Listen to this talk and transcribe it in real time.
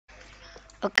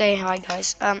Okay, hi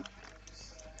guys.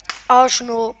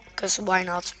 Arsenal, cause why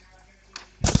not?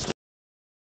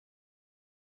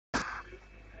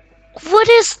 What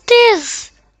is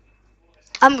this?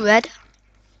 I'm red.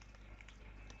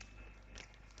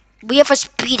 We have a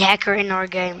speed hacker in our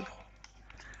game.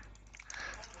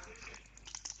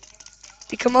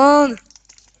 Come on.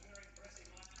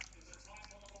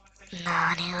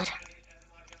 Nah, dude.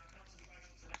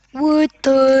 What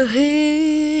the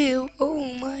hell?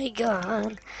 Oh my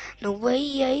god. No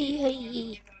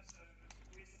way.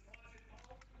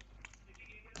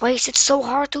 Why is it so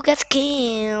hard to get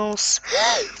kills?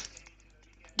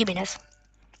 Give me this.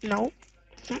 No.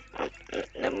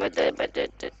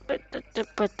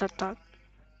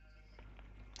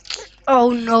 Oh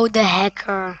no, the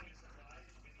hacker.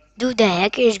 Dude, the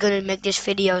hacker is gonna make this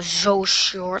video so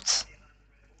short.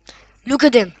 Look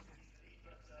at him.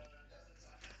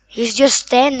 He's just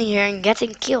standing here and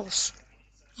getting kills.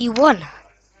 He won.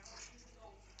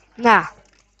 Nah,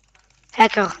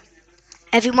 hacker.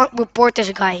 Everyone report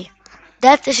this guy.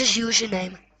 That is his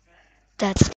username.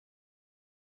 That.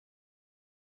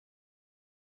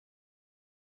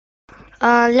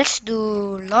 Let's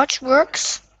do large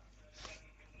works.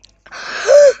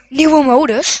 Nieuwe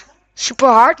modus. Super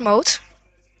hard mode.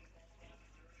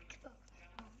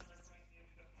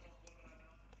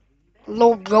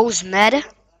 Low bros mad.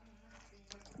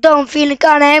 Don't feeling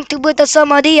kinda empty with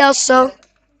somebody else, so.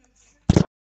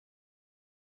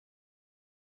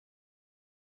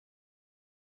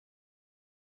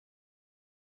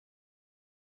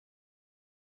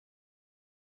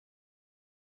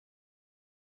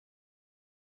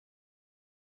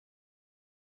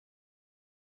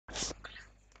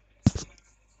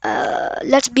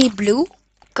 Let's be blue.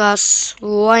 Cause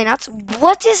why not?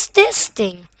 What is this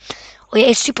thing? Oh yeah,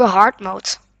 it's super hard mode.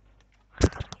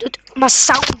 Dude, my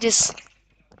sound is.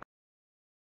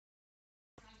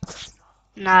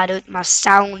 Nah, dude, my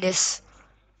sound is.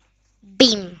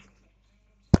 Beam.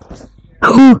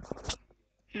 Who?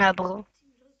 Nah, bro.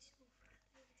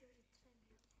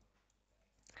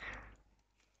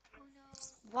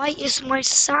 Why is my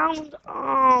sound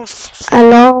off?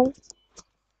 Hello?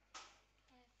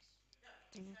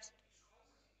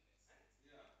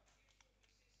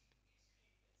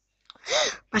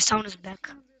 My sound is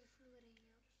back.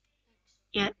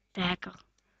 Yeah, the hacker.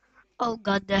 Oh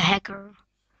god, the hacker.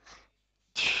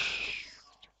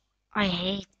 I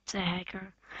hate the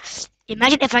hacker.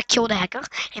 Imagine if I kill the hacker.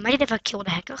 Imagine if I kill the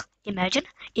hacker. Imagine.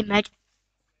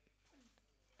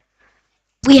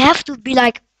 We have to be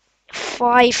like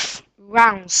 5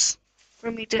 rounds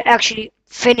for me to actually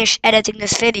finish editing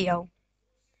this video.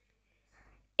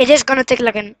 It is gonna take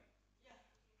like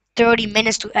 30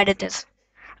 minutes to edit it.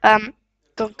 Um,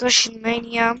 Concussion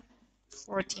Mania,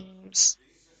 4 teams.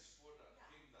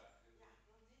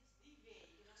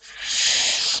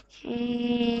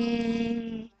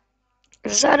 Hmm.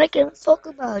 Cause I don't give a fuck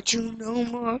about you no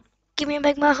more. Give me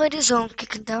back my hoodie on,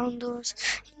 kicking down doors.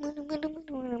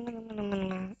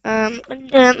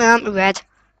 Red.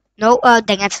 No,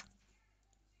 dang it.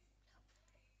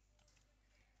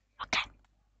 Okay.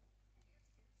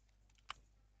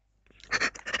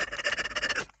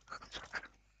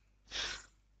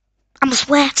 I'm a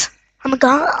sweat. I'm a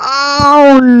god.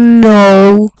 Oh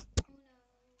no.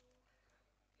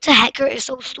 The hacker is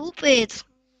so stupid.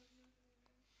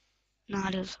 No,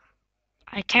 dude.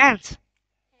 I can't.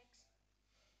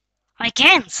 I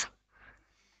can't.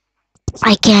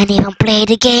 I can't even play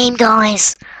the game,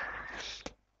 guys.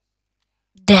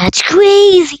 That's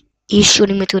crazy. He's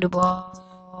shooting me to the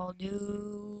ball,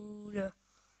 dude.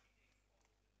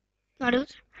 No,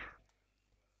 dude.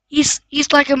 He's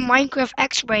like a Minecraft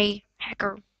X-ray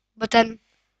hacker. But then,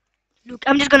 look,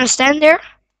 I'm just gonna stand there.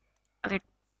 Okay,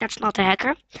 that's not a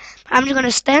hacker. I'm just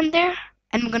gonna stand there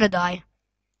and I'm gonna die.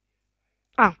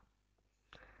 Oh,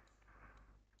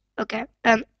 okay.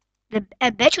 I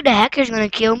bet you the hacker is gonna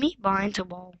kill me behind the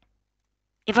wall.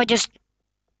 If I just,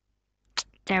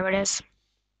 there it is.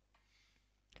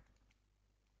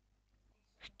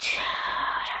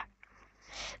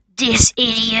 This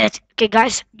idiot. Okay,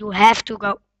 guys, you have to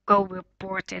go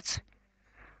report it.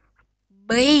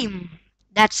 Bam.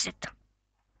 That's it.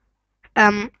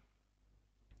 Um.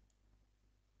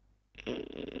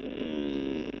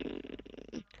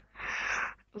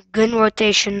 Gun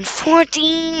rotation. 4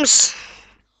 teams.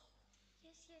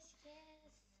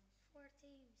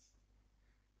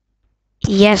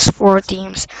 Yes, 4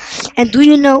 teams. And Do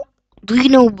you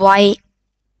know why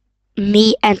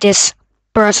me and this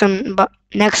person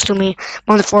next to me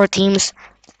want 4 teams?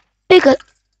 Because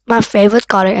my favorite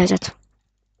color is it.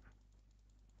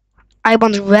 I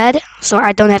want red, so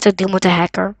I don't have to deal with the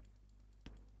hacker.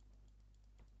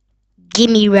 Give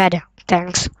me red,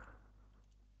 thanks.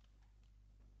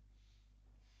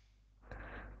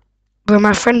 But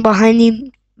my friend behind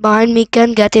me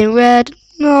can get in red.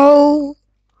 No.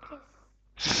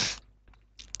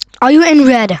 Are you in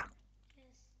red?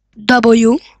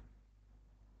 W.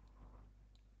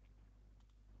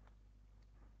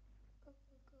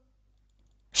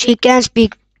 She can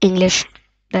speak English.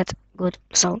 That's good.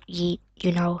 So you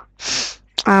know.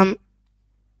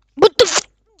 What the f-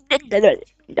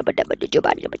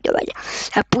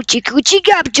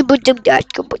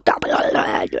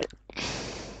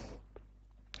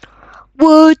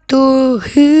 What the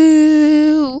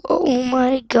hell? Oh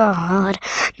my god.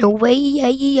 No way.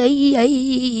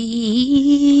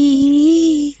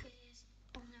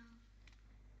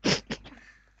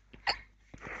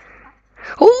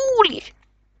 Holy.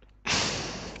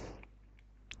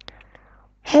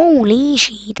 Holy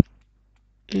shit.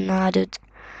 Nah, dude.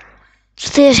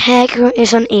 This hacker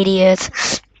is an idiot.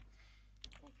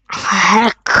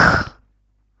 Hack.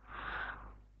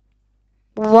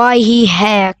 Why he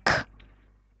hack?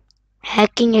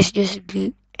 Hacking is just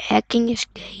good. Hacking is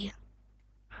gay.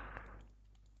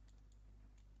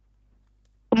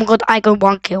 Oh my god, I got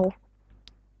 1 kill.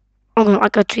 Oh no, I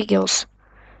got 3 kills.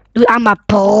 Dude, I'm a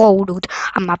pro, dude.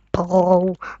 I'm a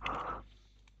pro.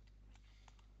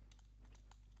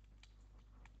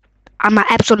 I'm an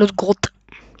absolute god.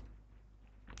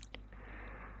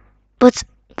 But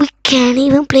we can't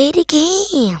even play the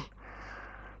game.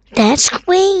 That's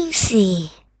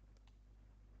crazy.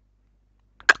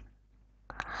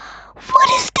 What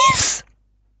is this?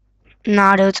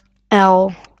 Nah, dude.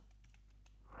 L.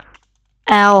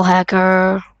 L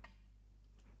hacker.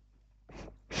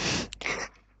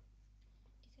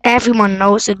 Everyone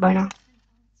knows it by now.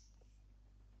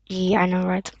 Yeah, I know,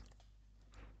 right?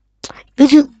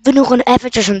 We doen gewoon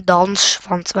eventjes een dans,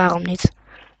 want waarom niet?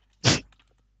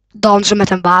 Dansen met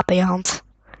een wapen in je hand.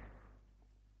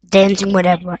 Dancing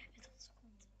whatever.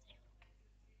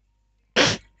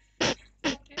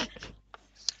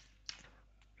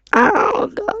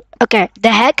 Oh god. Okay, the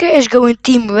hacker is going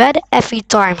team red every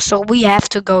time, so we have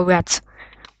to go red.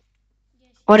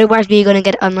 Otherwise we're gonna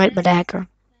get annoyed by the hacker.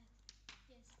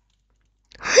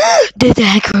 Did the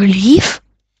hacker leave?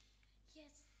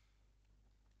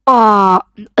 Oh,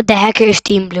 the hacker is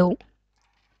team blue.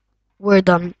 We're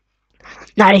done.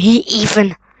 Now he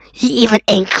even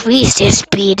increased his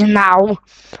speed now.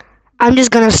 I'm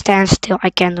just gonna stand still. I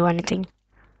can't do anything.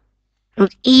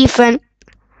 Look, even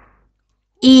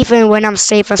when I'm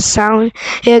safe and sound,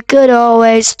 you could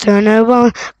always turn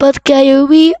around. But can you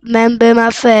remember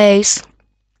my face?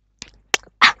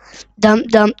 Dum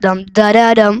dum dum da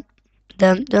da dum.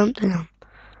 Dum dum dum.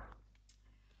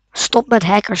 Stop met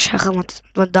hackers zeggen, want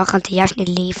dan gaat hij juist niet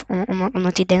lief,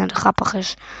 omdat hij denkt dat het grappig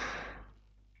is.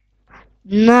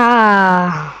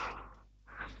 Nah.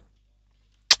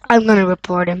 I'm gonna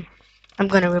report him. I'm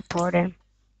gonna report him.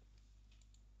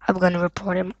 I'm gonna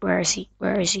report him. Where is he?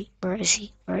 Where is he? Where is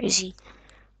he? Where is he?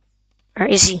 Where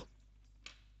is he?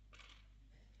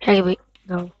 Here we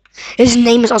go. His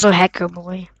name is also Hacker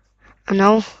Boy. I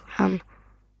know.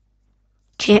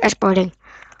 Okay, exporting.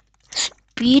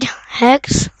 Speed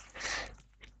hacks.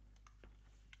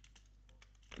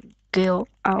 Kill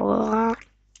Aura.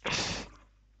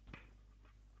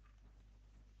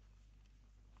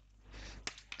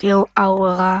 Kill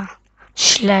Aura.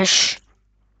 Slash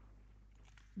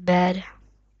bad.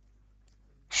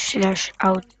 Slash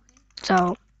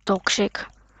auto toxic.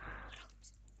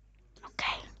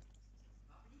 Okay.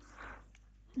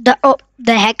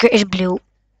 The hacker is blue.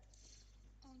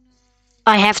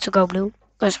 I have to go blue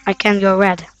because I can't go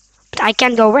red. But I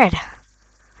can't go red.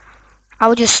 I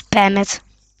will just spam it.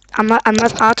 I'm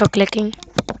not auto clicking.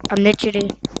 I'm literally.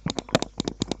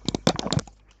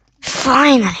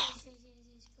 Finally.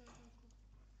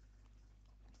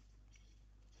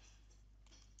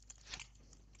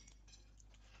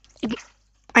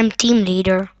 I'm team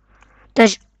leader.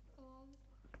 There's.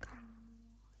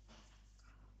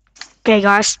 Okay,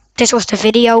 guys. This was the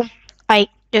video. I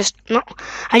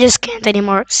just can't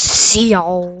anymore. See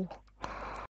y'all.